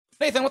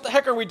Nathan, what the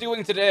heck are we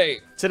doing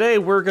today? Today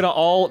we're gonna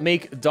all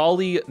make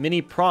DALL-E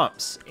Mini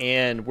prompts,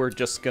 and we're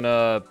just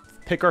gonna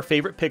pick our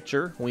favorite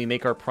picture when we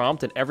make our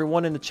prompt, and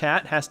everyone in the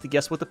chat has to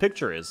guess what the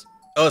picture is.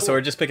 Oh, so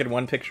we're just picking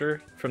one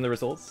picture from the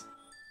results?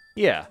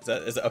 Yeah.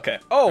 Is that okay?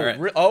 Oh,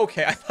 right.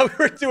 okay. I thought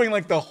we were doing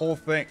like the whole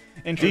thing.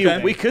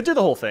 We could do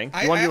the whole thing.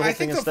 You want to do the whole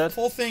thing instead? instead? The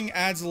full thing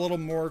adds a little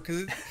more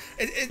because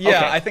yeah,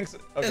 okay. I think so.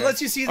 Okay. It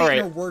lets you see the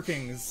inner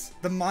workings,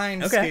 the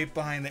mindscape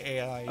behind the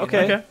AI.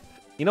 Okay.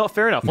 You know what?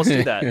 Fair enough. Let's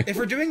do that. If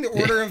we're doing the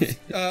order of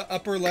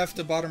upper left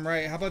to bottom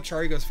right, how about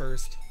Chari goes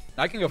first?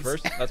 I can go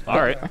first. That's fine.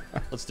 All right.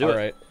 Let's do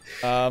it.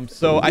 All right.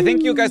 So I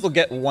think you guys will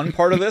get one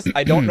part of this.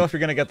 I don't know if you're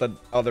gonna get the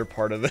other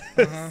part of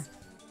this.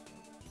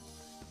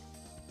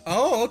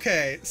 Oh,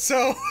 okay.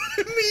 So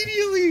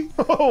immediately,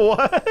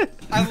 What?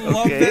 I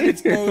love that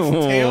it's both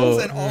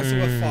tails and also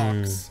a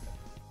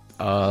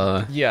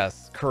fox.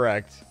 Yes,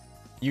 correct.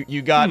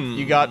 You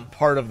got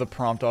part of the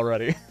prompt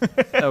already.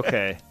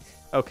 Okay.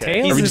 Okay.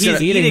 Tails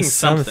is eating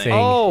something.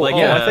 Oh,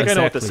 yeah, I think I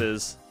know what this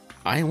is.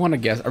 I want to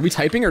guess. Are we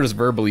typing or just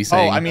verbally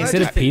saying? Oh, I mean, is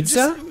it a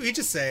pizza? We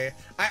just say.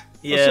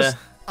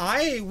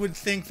 I would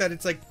think that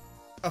it's like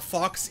a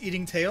fox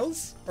eating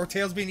tails, or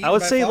tails being eaten I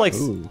would by say a fox.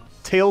 like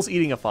tails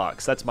eating a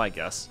fox. That's my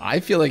guess. I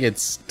feel like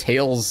it's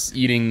Tails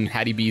eating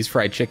Hattie B's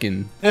fried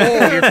chicken.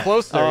 Oh, you're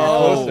closer.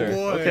 Oh, you're closer.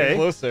 boy. Okay.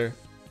 Closer.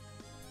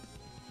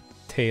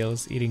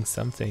 Tails eating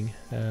something.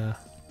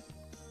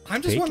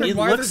 I'm just Bacon? wondering It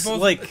why looks there's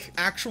both like-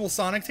 actual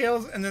Sonic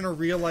tails and then a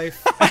real life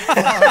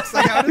fox.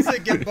 Like, how does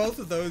it get both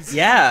of those?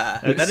 Yeah,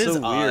 That's that is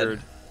so odd.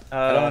 weird.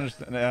 I don't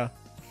understand. Yeah.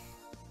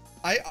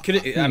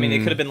 I mean, it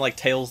could have been like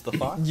Tails the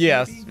fox.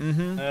 Yes. maybe?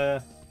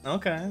 Mm-hmm.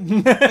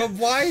 Okay. But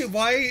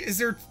why is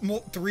there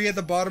 3 at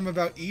the bottom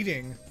about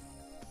eating?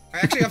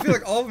 Actually, I feel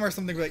like all of them are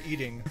something about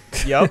eating.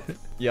 Yep.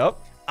 Yep.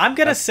 I'm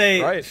gonna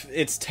say right.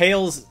 it's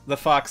Tails the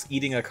fox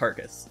eating a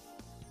carcass.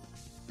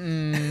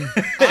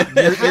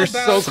 You're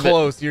so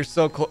close. You're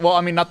so close. Well,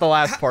 I mean, not the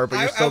last part, but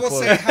you're so I will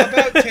close. say, how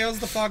about Tails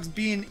the fox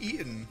being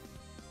eaten?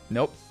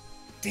 Nope.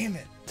 Damn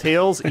it.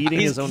 Tails eating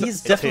his own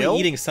He's definitely tail?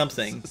 eating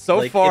something. So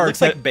like, far, it looks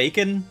but- like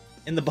bacon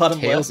in the bottom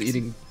Tails left.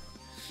 eating.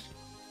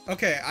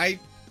 Okay,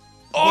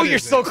 Oh, what you're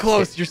is so it?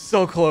 close. You're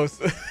so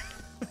close.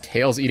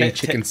 Tails eating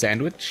chicken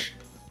sandwich.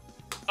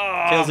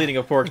 Tails eating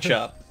a pork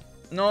chop.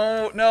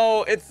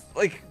 No, it's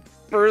like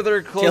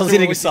further closer. Tails to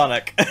eating what-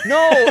 Sonic.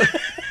 No,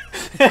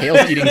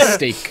 Tails eating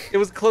steak. it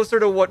was closer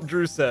to what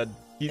Drew said.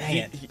 Dang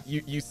it.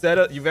 You said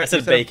it. You I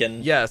said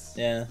bacon. Yes.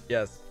 Yeah.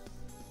 Yes.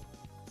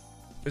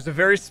 There's a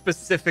very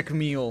specific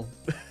meal.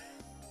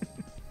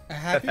 a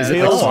happy Is it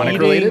Tails like Sonic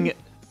eating related?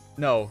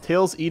 No.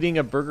 Tails eating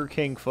a Burger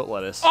King foot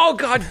lettuce. Oh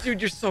God,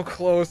 dude, you're so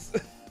close.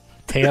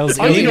 Tails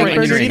Onion eating rings.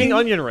 a He's Burger eating King.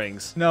 onion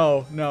rings.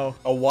 No.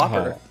 A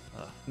Whopper.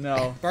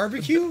 No.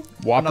 barbecue?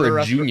 Whopper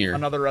Another Junior.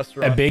 Another A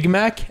restaurant. Big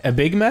Mac? A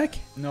Big Mac?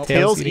 No.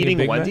 Tails eating a eating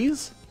Big Mac?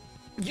 Wendy's?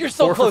 You're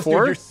so 4 for close, 4?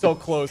 dude. You're so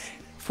close.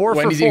 4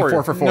 Wendy's for eating 4.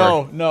 4 for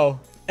 4. No.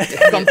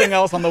 Something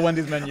else on the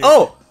Wendy's menu.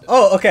 Oh,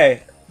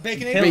 okay.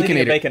 Bacon Tails eating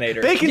a Baconator.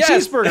 Baconator. Bacon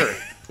Yes. cheeseburger.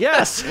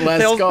 Yes.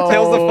 Let's go.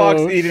 Tails the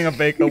fox eating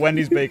a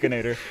Wendy's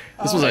Baconator.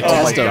 This was a my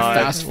test of God.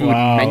 fast food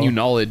Wow. menu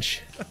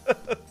knowledge.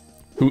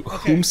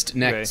 Whomst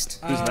next?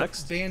 Who's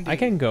next? Bandy. I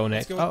can go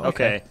next. go- Oh,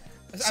 Okay.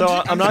 I'm So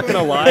just- I'm not just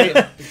gonna going-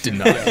 lie.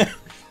 Deny.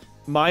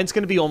 Mine's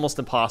gonna be almost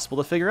impossible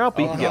to figure out,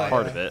 but you can get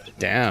part of it.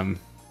 Damn.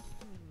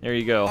 There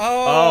you go.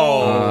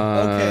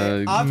 Oh,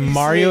 okay. Obviously,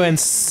 Mario and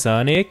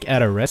Sonic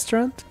at a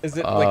restaurant? Is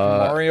it like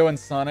Mario and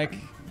Sonic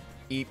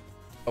eat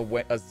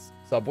a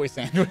Subway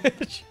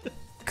sandwich?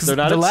 Because They're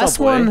not the at last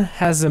Subway. one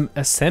has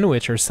a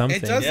sandwich or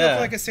something. It does Yeah. look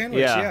like a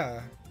sandwich, Yeah. yeah.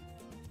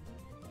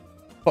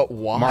 But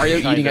why?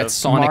 Mario Kind eating of. at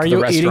Sonic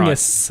Mario the eating a restaurant.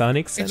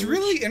 Sonic sandwich? It's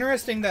really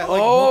interesting that like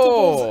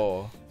multiples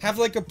Oh, have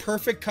like a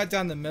perfect cut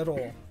down the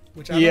middle,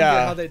 which I don't Yeah.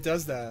 get how that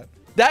does that.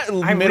 that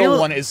middle really-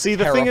 one is See,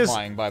 the thing is-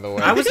 terrifying, by the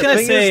way. I was The gonna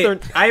thing is, say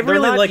I they're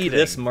really not like eating.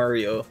 this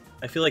Mario.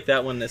 I feel like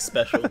that one is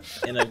special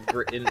in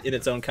in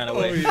its own kind of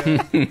way.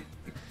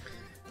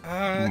 Oh,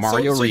 yeah.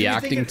 Mario so do you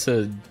reacting think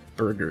to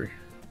burger.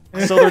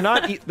 So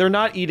they're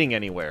not eating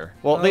anywhere.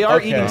 Well, they are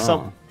Okay. eating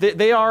some.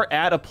 They are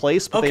at a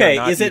place, but they Okay,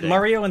 are not is it eating.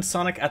 Mario and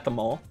Sonic at the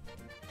mall?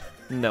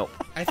 No.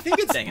 I think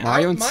it's Dang it.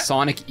 Mario and my-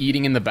 Sonic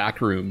eating in the back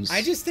rooms.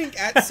 I just think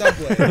at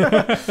Subway.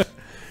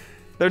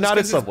 They're not at 'cause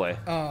it's- Subway.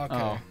 Oh, okay.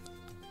 Oh.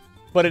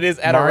 But it is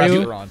at Mario? a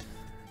restaurant.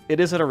 It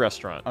is at a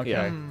restaurant. Okay.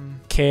 Yeah.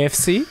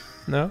 KFC?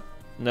 No?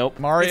 Nope.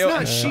 It's Mario. not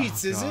and-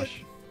 Sheets, is it?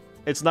 gosh.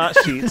 It's not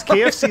Sheets.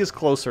 KFC is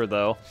closer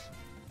though.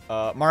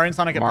 Mario and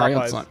Sonic at Mario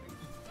Popeyes. and Sonic.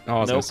 Oh, I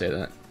was Nope. gonna say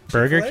that.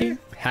 Burger Chick-fil-A? King?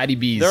 Hattie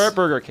B's. They're at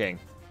Burger King.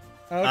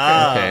 Okay. Okay.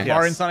 Yes.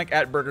 Mario and Sonic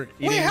at Burger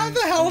King. Wait, how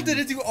the hell did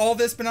it do all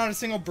this but not a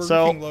single Burger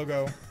So- King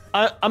logo?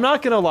 I'm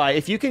not gonna lie.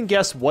 If you can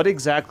guess what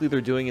exactly they're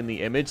doing in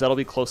the image, that'll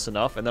be close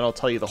enough, and then I'll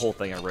tell you the whole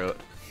thing I wrote.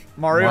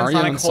 Mario and Mario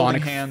Sonic and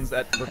holding Sonic- hands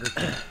at Burger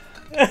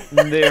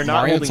King. They are not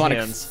Mario and holding Sonic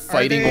hands.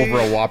 fighting Are they- over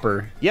a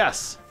Whopper.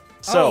 Yes.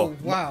 So, Oh,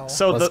 wow.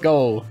 So Let's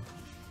go.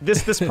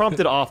 This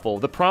prompted awful.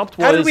 The prompt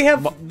was. How did we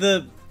have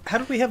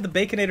the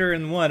Baconator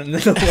in one and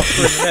then the Whopper in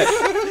the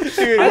next?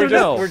 Dude, I we're don't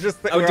just, know. We're just,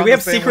 Oh, we're do on we the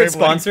have same secret wavelength.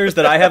 sponsors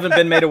that I haven't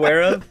been made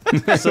aware of?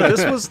 So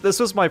this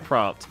was my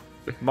prompt.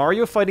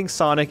 Mario fighting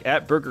Sonic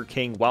at Burger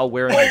King while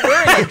wearing a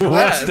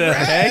What the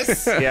heck?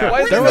 Yeah.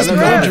 Why is There was this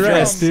no red?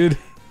 dress, dude.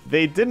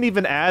 They didn't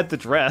even add the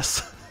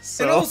dress.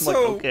 So And I'm also-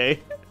 like, okay.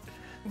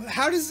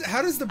 How does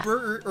the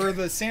burger or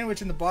the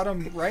sandwich in the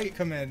bottom right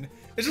come in?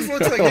 It just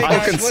looks like, hey I'm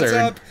guys, what's concerned.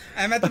 up?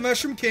 I'm at the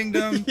Mushroom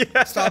Kingdom,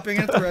 stopping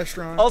at the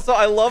restaurant. Also,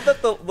 I love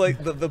that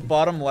the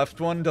bottom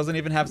left one doesn't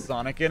even have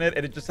Sonic in it,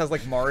 and it just has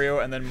like Mario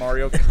and then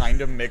Mario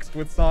kind of mixed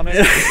with Sonic.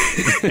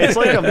 It's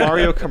like a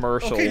Mario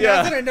commercial. Okay, Yeah.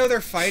 now that I know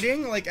they're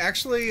fighting, like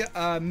actually,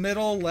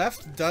 middle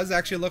left does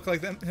actually look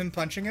like him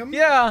punching him.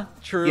 Yeah,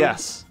 true.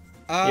 Yes.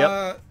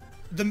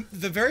 The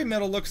very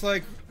middle looks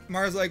like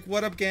Mario's like,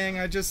 "What up, gang?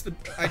 I just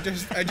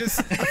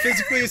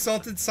physically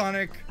assaulted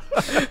Sonic.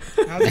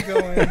 How's it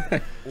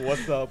going?"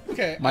 What's up?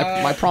 Okay.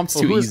 My prompt's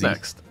Well, too who's easy.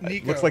 next?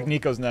 Nico. Looks like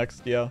Nico's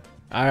next. Yeah.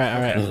 All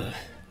right.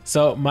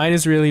 So mine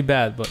is really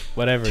bad, but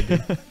whatever,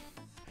 dude.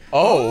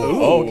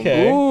 Oh.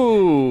 Okay.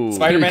 Ooh.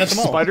 Spider-Man at the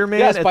mall. Spider-Man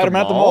Yeah, at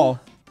Spider-Man the mall.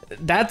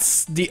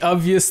 That's the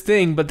obvious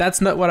thing, but that's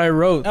not what I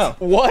wrote. Oh.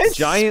 What?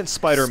 Giant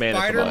Spider-Man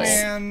at the mall.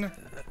 Spider-Man.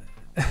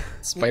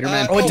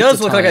 Spider-Man. Oh, Oh, it all does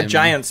the look like a time.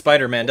 giant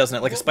Spider-Man, doesn't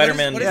it? Like a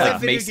Spider-Man, what is that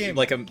like video Macy, game?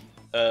 like a.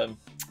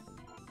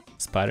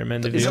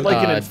 Spider-Man the Is it video.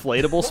 like an Uh,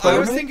 inflatable Well, I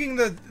was Spider-Man? thinking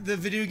the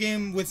video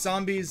game with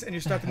zombies and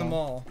you're stuck in the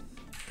mall.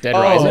 Dead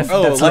Oh. Rising.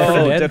 Oh, That's Left Left 4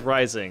 Oh, Dead. Dead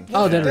Rising.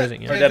 Oh, Dead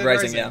Rising, yeah. Or Dead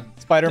Rising, yeah.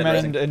 Spider-Man Dead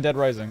Rising. and Dead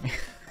Rising.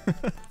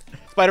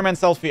 Spider-Man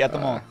selfie at the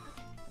mall.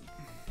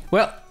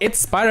 Well, it's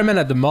Spider-Man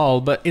at the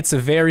mall, but it's a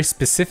very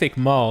specific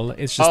mall.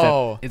 It's just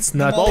Oh. that it's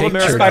not Mall of pictured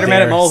America. Spider-Man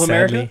at there, Mall of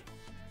sadly. America?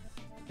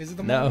 Is it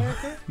the mall? No, of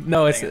America?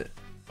 no, it's what?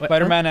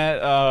 Spider-Man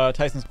at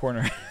Tyson's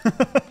Corner.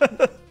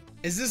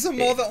 Is this a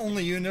mall that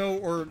only you know,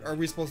 or are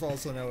we supposed to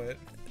also know it?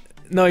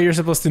 No, you're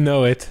supposed to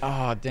know it.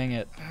 Oh, dang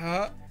it.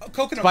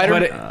 Coconut Spider-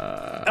 Mall.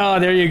 But oh,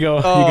 there you go.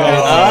 You got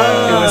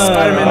it. It was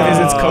Spider-Man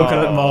visits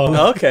Coconut Mall.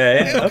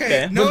 Okay, Okay,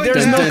 okay. no, But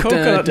there's no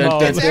Coconut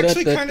Mall. It's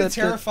actually kind of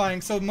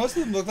terrifying. So most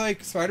of them look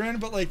like Spider-Man,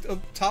 but like the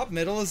top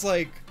middle is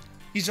like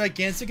he's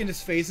gigantic and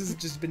his face has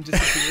just been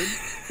disappeared.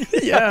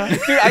 Yeah. Dude,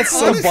 I think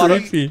the Honestly- bottom.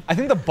 Creepy. I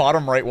think the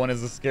bottom right one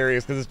is the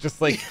scariest because it's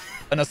just like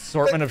an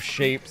assortment of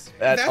shapes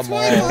at That's a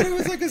why I thought mall. it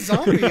was like a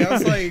zombie. I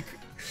was like,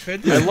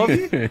 could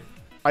this be?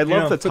 I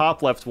love Yeah. the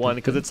top left one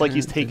because it's like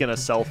he's taking a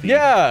selfie.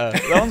 Yeah,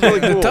 that one's really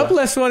cool. The top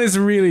left one is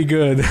really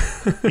good.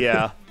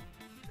 Yeah.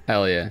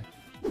 Hell yeah.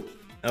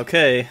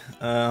 Okay.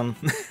 Well,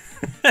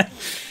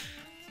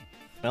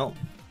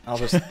 I'll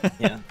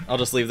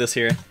just leave this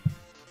here.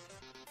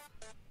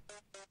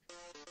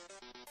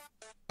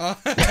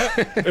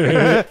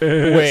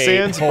 Wait,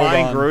 Sans hold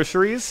buying on.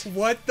 groceries.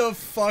 What the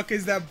fuck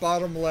is that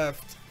bottom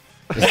left?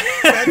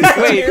 That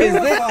is Wait,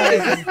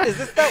 terrifying. is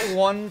this that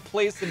one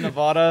place in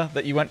Nevada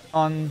that you went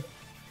on?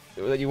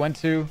 That you went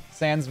to?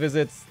 Sans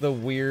visits the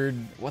weird.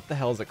 What the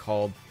hell is it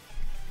called?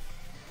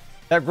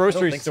 That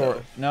grocery think store.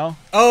 so. No.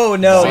 Oh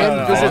no! Sam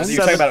no. visits You're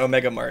talking about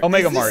Omega Mart.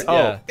 Omega this- Mart. oh.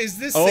 Yeah. Is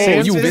this Oh,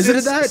 Sans you Visits?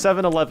 visited that?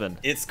 7-Eleven.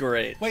 It's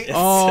great. Wait. It's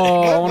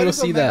Oh, sick. I What want to is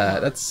see Omega that.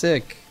 Mart? That's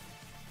sick.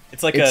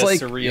 It's like It's a like-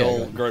 surreal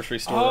yeah. grocery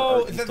store. Oh,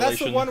 art that's the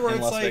installation one where in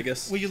it's Las like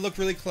Vegas. when you look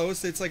really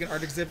close, it's like an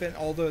art exhibit, and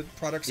all the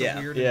products Yeah.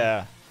 are weird.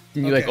 Yeah.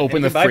 You like Okay. open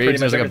And the you buy pretty fridge.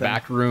 There's much like a everything.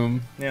 back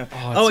room. Yeah. Oh,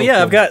 Oh, it's so yeah,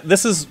 cool. I've got.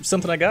 This is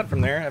something I got from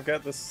there. I've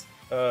got this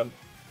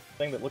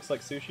thing that looks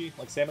like sushi,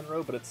 like salmon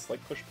roe, but it's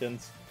like push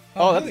pins.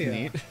 Oh, hell that's yeah.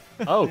 neat.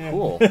 Oh,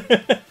 cool.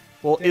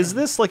 Well, is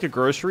this like a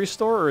grocery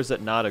store or is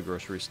it not a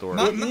grocery store?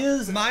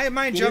 My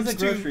mind jumps a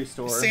grocery to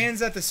store.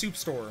 Sans at the soup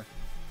store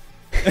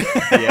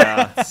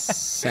Yeah. because I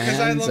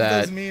Sans love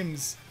at those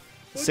memes.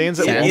 Sans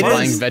at Sans It Walmart.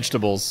 buying is-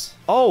 vegetables.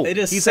 Oh, It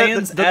is he's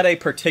Sans at the, at a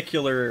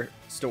particular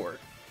store.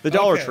 the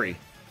Dollar Okay. Tree.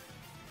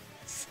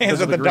 Sans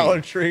of at the the green.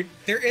 Dollar Tree.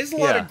 There is a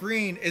lot Yeah. of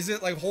green. Is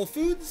it like Whole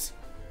Foods?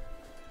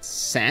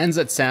 Sans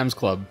at Sam's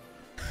Club.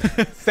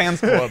 Sans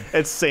Club.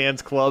 It's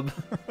Sans Club.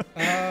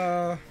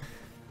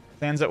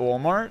 Sans at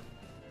Walmart.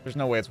 There's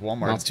no way it's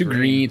Walmart. No, it's too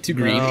green. Too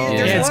green. No.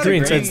 There's Yeah, a it's lot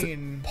green, of so it's-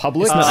 green.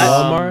 Publix. It's not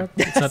Um, Walmart.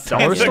 It's not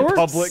Dollar Target. store?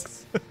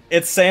 Publix.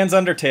 It's Sans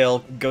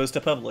Undertale goes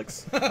to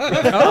Publix.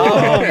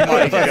 Oh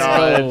my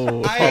god.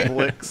 Oh.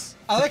 Publix.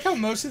 I like how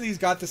most of these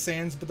got the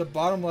Sans, but the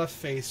bottom left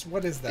face.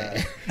 What is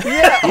that?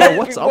 Yeah,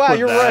 what's up Wow, with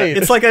you're that? right.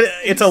 It's like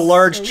it's a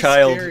large so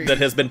child scary. that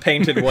has been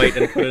painted white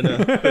and put in a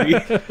hoodie.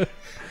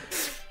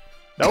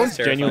 That one's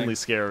terrifying. genuinely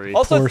scary.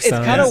 Also, Poor it's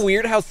Sans. kind of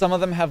weird how some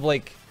of them have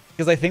like,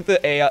 because I think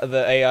the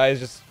AI is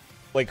just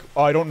like,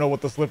 oh, I don't know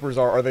what the slippers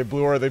are. Are they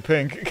blue or are they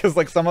pink? Because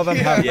like some of them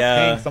have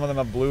Yeah. pink, some of them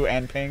have blue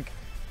and pink.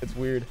 It's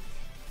weird.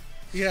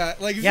 Yeah,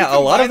 like if Yeah, you a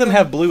lot of combine them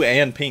have blue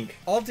and pink.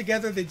 all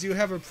together. They do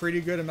have a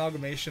pretty good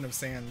amalgamation of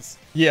Sans.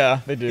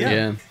 Yeah, they do.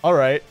 Yeah. All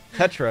right,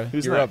 Tetra,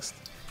 Who's you're next?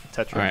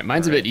 Tetra. All right,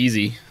 mine's a bit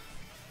easy,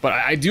 but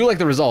I do like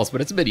the results.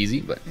 But it's a bit easy.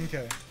 But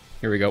Okay.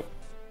 here we go.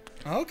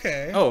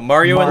 Okay. Oh,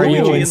 Mario and Mario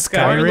Luigi and and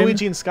Skyrim. Mario, Skyrim?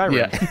 Luigi, and Skyrim.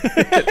 Yeah,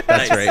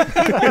 that's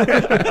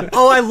right.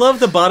 Oh, I love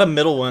the bottom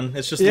middle one.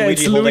 It's just Yeah,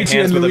 Luigi it's holding Luigi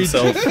hands and with Luigi.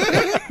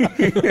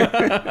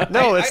 himself.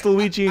 No, it's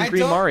Luigi and I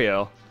Green don't-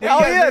 Mario. Oh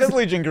yeah, it is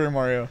Legion Green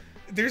Mario.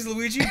 there's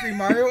Luigi, Green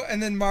Mario,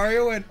 and then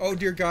Mario, and oh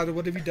dear God,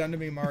 what have you done to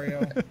me,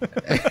 Mario?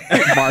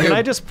 Mario. Can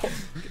I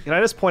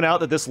just point out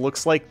that this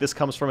looks like this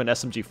comes from an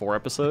SMG4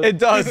 episode? It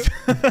does.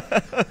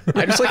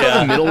 I just like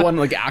how the middle one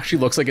like actually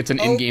looks like it's an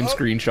in-game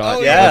screenshot.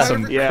 oh, yeah.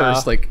 Some Yeah.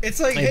 cursed like. It's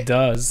like, It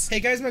does. hey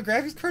guys, my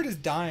graphics card is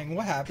dying.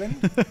 What happened?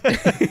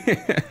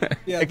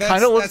 Yeah, It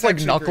kind of looks that's like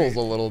actually Knuckles great.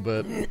 a little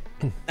bit.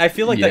 I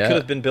feel like that Yeah. could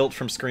have been built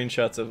from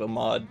screenshots of a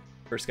mod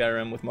for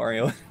Skyrim with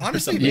Mario.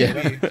 Honestly, Yeah.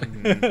 maybe.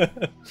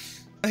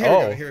 Here we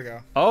go. Here we go.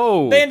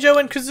 Oh, Banjo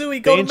and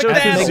Kazooie go Banjo to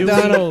and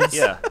McDonald's. McDonald's.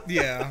 Yeah.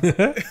 Yeah.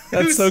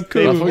 That's so They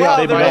cool. Wow,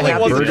 they there might really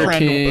have was a Burger trend.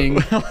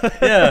 King.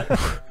 Yeah.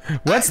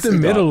 What's the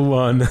middle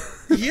one?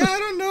 Yeah, I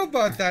don't know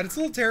about that. It's a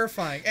little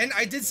terrifying. And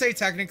I did say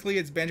technically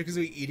it's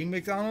Banjo-Kazooie eating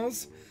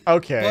McDonald's,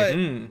 Okay. but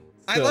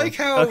I Still. like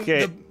how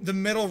Okay. the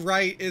middle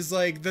right is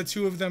like the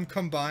two of them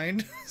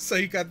combined. So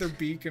you got their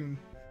beak and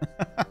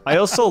I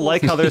also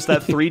like how there's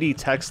that 3D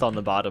text on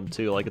the bottom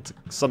too, like it's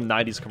some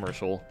 90s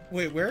commercial.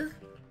 wait, where?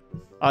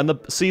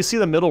 So you see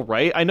the middle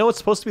right? I know it's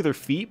supposed to be their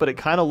feet, but it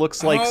kind of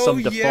looks like Oh, some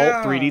default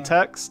yeah. 3D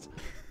text.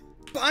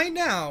 By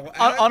now.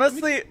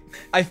 Honestly,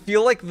 I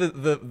feel like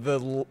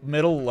the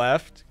middle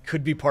left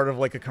could be part of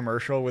like a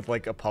commercial with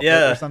like a puppet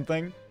Yeah. or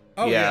something.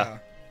 Oh Yeah.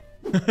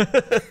 yeah.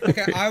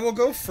 Okay, I will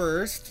go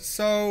first.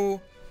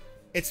 So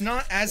it's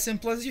not as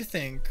simple as you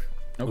think.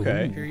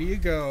 Okay. Here you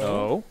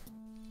go.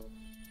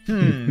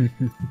 Oh.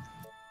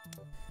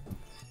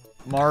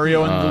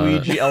 Mario and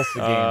Luigi Elsa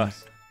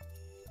games.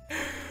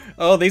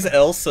 Oh, these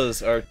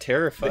Elsas are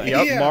terrifying.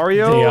 Yep, Yeah.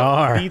 Mario They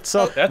are. beats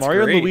up That's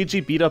Mario great. and Luigi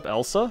beat up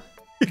Elsa.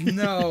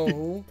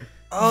 No.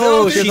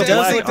 Oh, No, she there's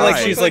does a- look like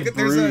eye. she's like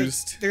there's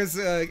bruised. There's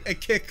a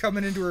kick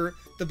coming into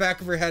the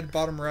back of her head,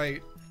 bottom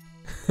right.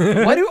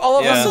 Why do all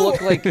of us Yeah.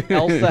 look like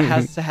Elsa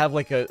has to have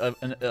like a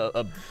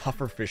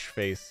pufferfish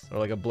face or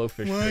like a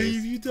blowfish Why have face?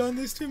 you done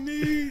this to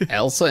me?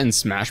 Elsa in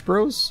Smash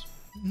Bros.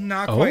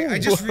 Not quite. I Oh.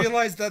 just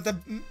realized that the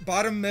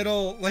bottom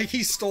middle, like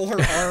he stole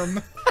her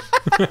arm.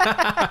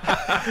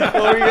 What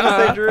were you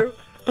gonna say, Drew?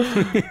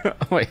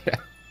 Oh yeah.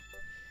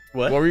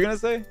 What were you gonna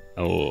say?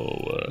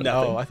 Nothing.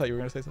 Oh, I thought you were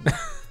gonna say something.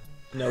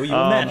 No, you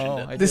Oh, imagined oh,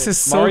 it. I This did. is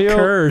so Mario-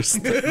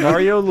 cursed.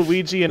 Mario,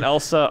 Luigi, and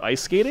Elsa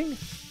ice skating?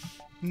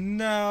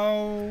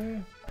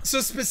 No. So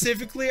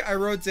specifically, I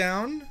wrote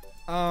down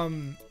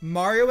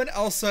Mario and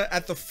Elsa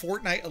at the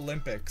Fortnite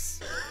Olympics.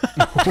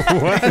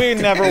 We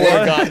never would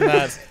have gotten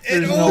that.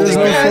 It There's only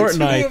no had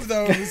Fortnite. two of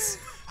those.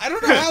 I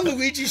don't know how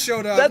Luigi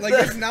showed up. That's Like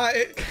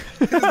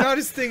it's not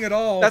his thing at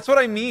all. That's what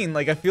I mean.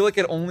 Like I feel like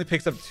it only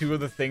picks up two of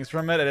the things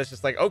from it, and it's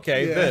just like,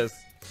 okay, Yeah. this.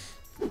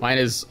 Mine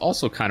is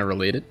also kind of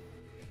related.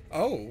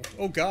 oh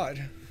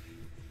God.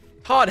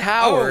 Todd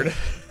Howard. Oh,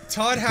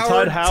 Todd Howard.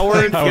 Todd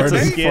Howard Howard gets a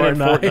in skin in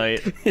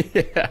Fortnite.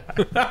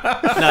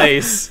 Fortnite.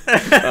 Nice.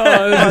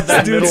 Oh, that's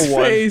that dude's middle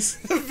one. face.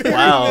 The very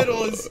Wow.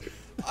 middle is.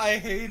 I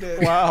hate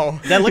it. Wow.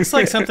 That looks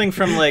like something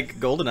from like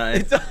GoldenEye.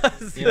 It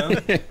does. You know?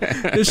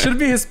 It should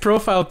be his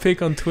profile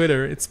pic on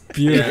Twitter. It's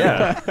beautiful.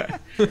 Yeah.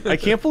 I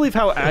can't believe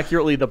how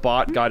accurately the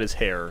bot got his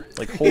hair.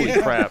 Like, holy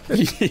crap.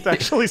 It's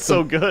actually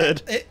so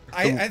good.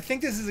 I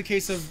think this is a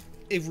case of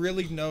it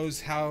really knows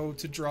how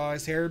to draw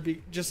his hair,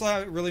 just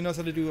like it really knows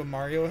how to do a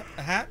Mario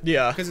hat.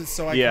 Yeah. Because it's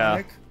so iconic.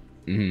 Yeah.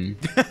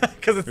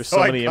 Because it's There's so,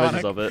 so many iconic.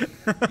 images of it.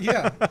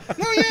 Yeah.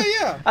 No,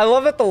 yeah. I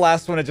love that the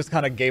last one it just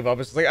kind of gave up.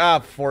 It's just like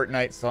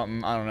Fortnite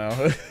something. I don't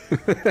know.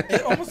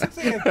 It almost looks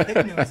like a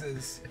pig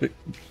noses.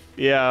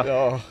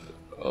 Yeah.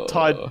 Oh.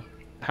 Todd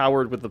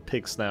Howard with the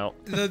pig snout.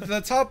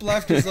 The top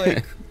left is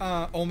like,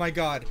 oh my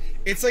god.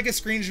 It's like a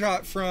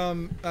screenshot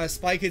from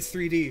Spy Kids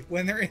 3D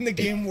when they're in the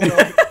game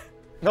world.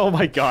 Oh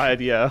my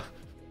god, yeah.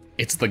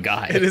 It's the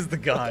guy. It is the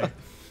guy.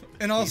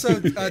 And also,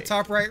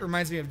 top right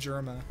reminds me of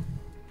Germa.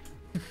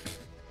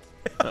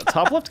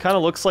 Top left kind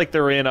of looks like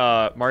they're in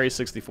Mario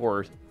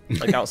 64,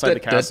 like outside the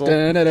castle.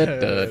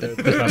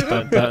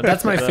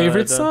 That's my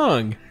favorite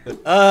song.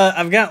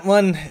 I've got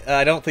one.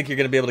 I don't think you're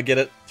gonna be able to get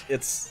it.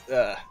 It's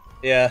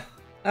yeah.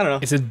 I don't know.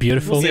 Is it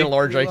beautiful? We'll see a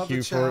large We love the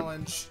IQ for it.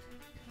 challenge.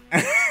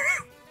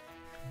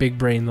 Big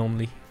brain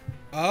only.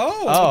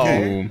 Oh, okay.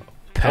 Boom.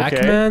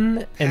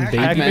 Pac-Man and Baby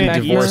Pac-Man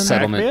Pac-Man. divorce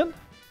settlement. Pac-Man?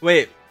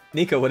 Wait,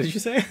 Nico, what did you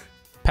say?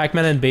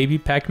 Pac-Man and Baby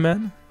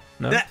Pac-Man?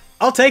 No.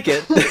 I'll take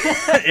it.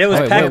 It was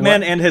Wait,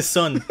 Pac-Man what? and his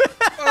son.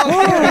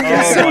 Oh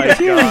my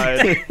god.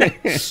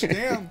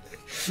 Damn.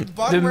 The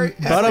Bottom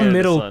right. bottom the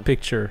middle sun.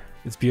 picture.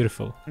 It's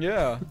beautiful.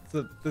 Yeah.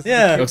 This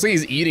Yeah. It looks like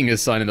he's eating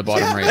his son in the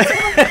bottom right.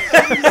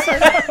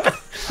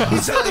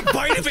 Is that like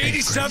bite of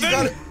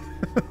 87?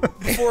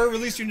 Before I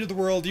release you into the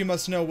world, you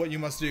must know what you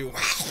must do.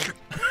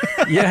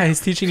 Yeah, he's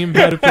teaching him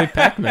how to play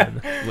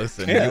Pac-Man.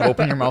 Listen, you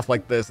open your mouth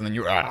like this, and then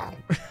you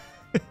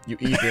you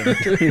eat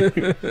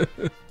him.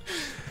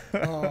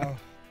 Oh.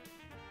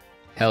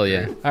 Hell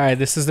yeah. All right,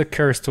 this is the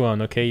cursed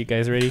one. Okay, you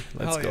guys ready?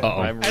 Let's Hell go. yeah.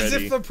 Uh-oh. I'm As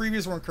ready. if the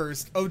previous weren't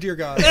cursed. Oh dear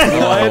God.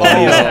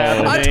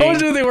 I told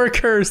you they were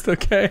cursed.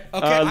 Okay,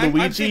 Okay, I'm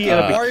Luigi thinking and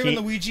a Mario bikini.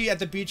 and Luigi at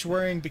the beach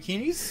wearing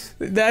bikinis.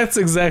 that's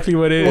exactly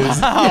what it is.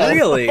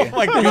 Really? Oh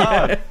my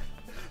god.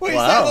 Wait, is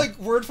Wow. that like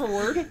word for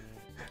word?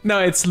 No,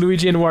 it's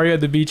Luigi and Wario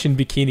at the beach in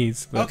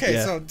bikinis. but Okay,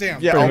 yeah. so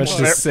damn. Yeah, Pretty almost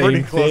much the pretty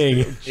same close, thing.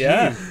 dude.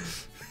 Yeah.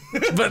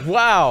 But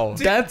Wow.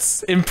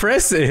 that's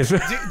impressive.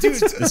 Dude,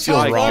 feels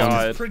top wrong. left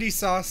God. is pretty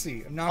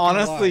saucy. I'm not gonna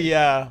Honestly, lie.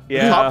 yeah.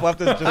 Yeah. The top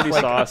left is just Pretty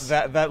like sauce.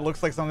 that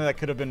looks like something that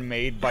could have been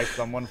made by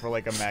someone for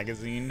like a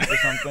magazine or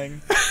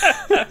something.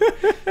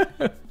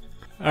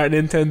 All right,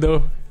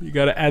 Nintendo, you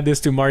gotta add this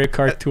to Mario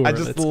Kart Tour. I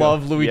just Let's go.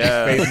 love Luigi's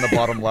Yeah. face in the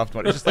bottom left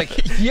one. It's just like,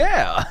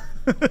 yeah.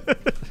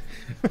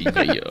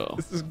 Yeah.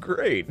 This is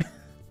great.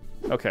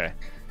 Okay.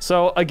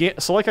 So again,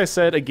 like I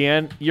said,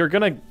 again, you're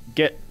gonna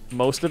get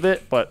most of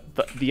it, but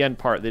the end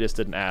part they just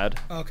didn't add.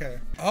 Okay.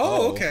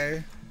 Oh.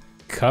 Okay.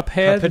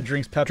 Cuphead. Cuphead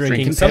drinks Pepsi.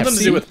 Drinking Something to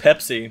Pepsi? do with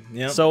Pepsi.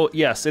 Yeah. So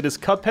yes, it is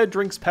Cuphead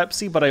drinks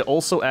Pepsi, but I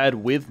also add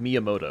with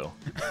Miyamoto.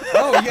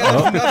 Oh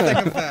yeah, there's nothing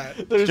of that.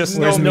 Just Where's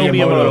there's no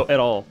Miyamoto? Miyamoto at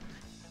all.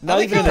 Not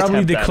like even how an Probably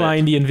attempt at it.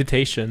 declined the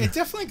invitation. It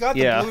definitely got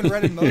the Yeah. blue and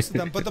red in most of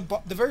them, but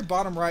the very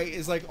bottom right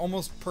is like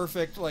almost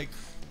perfect, like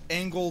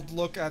angled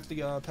look at the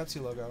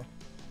Pepsi logo.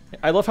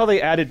 I love how they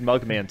added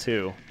Mugman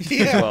too.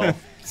 Yeah. As well.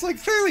 It's like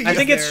fairly. I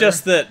think it's there.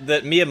 just that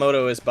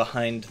Miyamoto is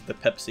behind the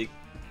Pepsi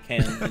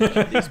can in each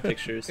of these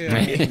pictures. Yeah.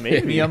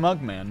 Maybe Mia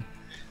Mugman.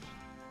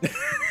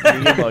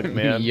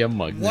 Mugman. Yeah,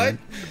 mug.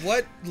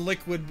 What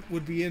liquid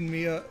would be in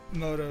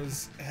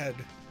Miyamoto's head?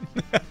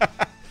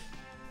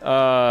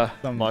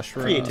 Some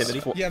Mushrooms.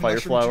 Creativity. Yeah, Fire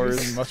mushroom flowers.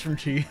 juice. Mushroom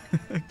cheese.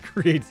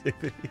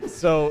 Creativity.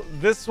 So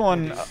this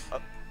one,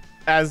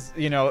 as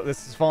you know,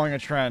 this is following a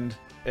trend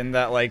in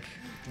that like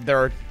there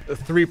are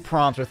 3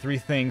 prompts or 3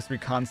 things, 3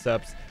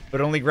 concepts, but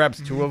it only grabs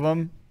 2 of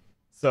them.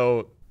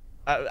 So,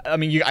 I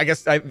mean, I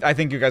guess I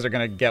think you guys are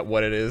gonna get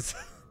what it is.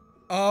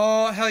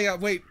 Oh hell yeah!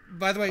 Wait.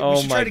 By the way, Oh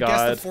we should try my to guess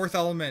God. the 4th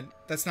element.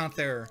 That's not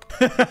there.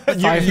 Five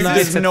you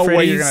Nights there's at no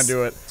way you're Freddy's. gonna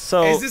do it.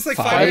 So Is this like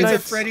Five Five Nights at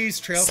Nights- Freddy's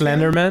Trail Cam?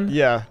 Slenderman.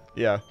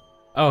 Yeah.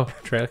 Oh,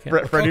 trail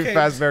cam. Freddy Okay.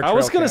 Fazbear. I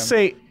was Trail gonna Cam.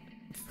 say,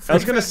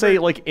 Freddy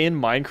like in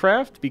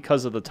Minecraft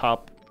because of the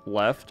top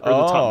left or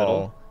the top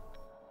middle.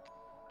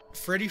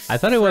 Freddy. I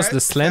thought it was the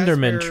Fred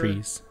Slenderman Fazbear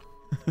trees.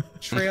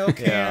 Trail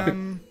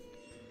Cam.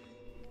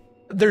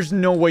 There's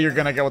no way you're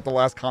gonna get what the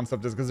last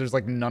concept is because there's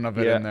like none of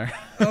it Yeah. in there.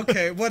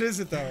 Okay, what is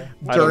it though?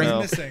 I don't What am know.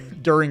 I missing?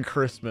 During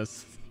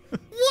Christmas.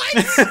 What?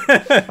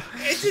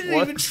 It didn't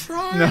even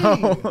try.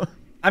 No.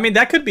 I mean,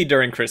 that could be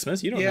during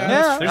Christmas. You don't Yeah. know.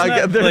 Yeah.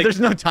 There's, not, like, there's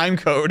no time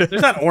code.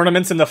 there's not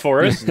ornaments in the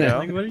forest. Yeah.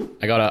 Like, what are you-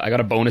 I got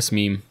a bonus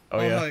meme. Oh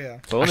Oh yeah. hell yeah.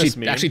 Bonus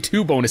meme. Actually,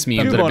 2 bonus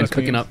memes Two that I've been bonus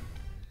cooking memes.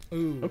 up.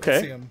 Ooh. Let's see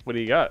Okay. 'em. What do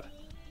you got?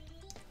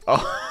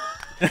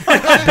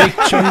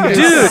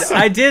 Dude,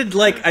 I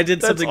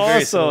did something very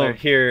awesome. similar.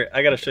 Here,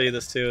 I gotta show you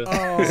this too.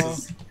 Oh. This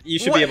is- you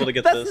should What? be able to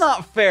get That's this.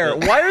 not fair.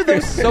 Why are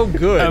those so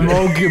good?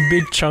 Among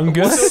Big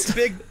Chungus. So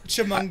big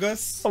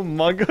Chumungus.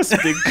 Among Us,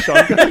 Big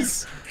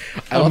Chungus.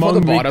 I love how Among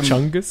the Big bottom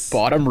Chungus.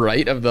 bottom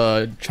right of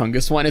the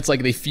Chungus one, it's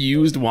like they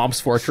fused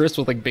Womp's Fortress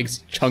with like Big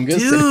Chungus. and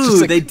it's Dude,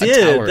 just like they a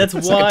did. tower. That's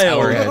It's like a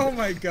tower wild. head. Oh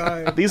my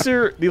god.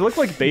 They look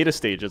like beta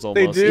stages They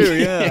almost. do,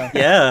 yeah.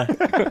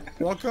 Yeah.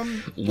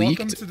 Welcome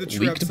Leaked- to the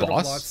true leaked episode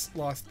boss? of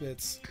Lost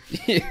Bits.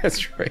 Yeah,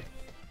 that's right.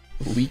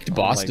 Leaked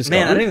boss my discovered.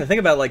 Man, I didn't even think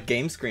about like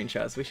game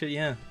screenshots. We should,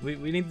 yeah. We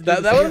need to do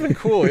That this would have been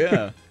cool,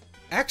 yeah.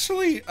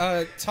 Actually,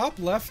 top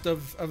left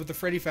of the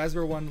Freddy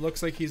Fazbear one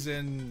looks like he's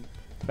in.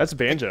 That's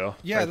Banjo.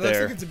 Yeah, right it looks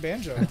there. like it's a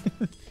banjo.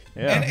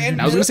 Yeah.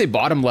 And I was gonna say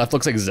bottom left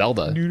looks like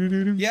Zelda.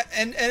 yeah,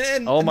 and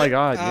Oh my the,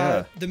 God,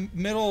 yeah. The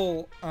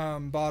middle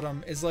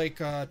bottom is like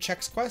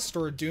Chex Quest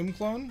or a Doom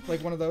clone,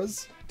 like one of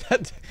those.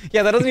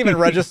 Yeah, that doesn't even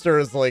register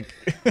as like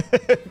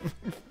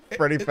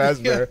Freddy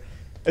Fazbear.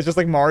 It's just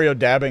like Mario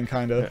dabbing,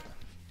 kind of.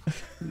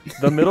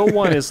 The middle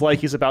one is like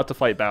he's about to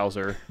fight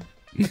Bowser.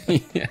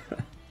 Yeah.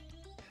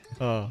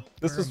 Oh,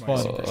 this was Where am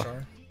I, fun.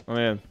 Superstar? Oh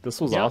man, this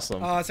was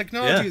awesome.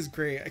 Technology Yeah. is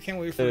great. I can't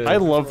wait for. It is. I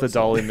love the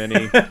DALL-E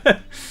Mini.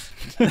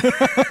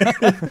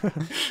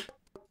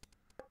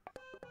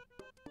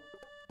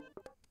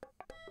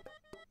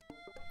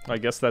 I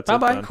guess that's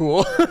Bye-bye. it then.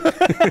 Cool.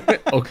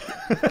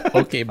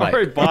 Okay, bye. All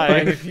right, bye.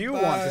 And if you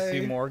want to see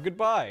Bye. more,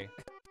 goodbye.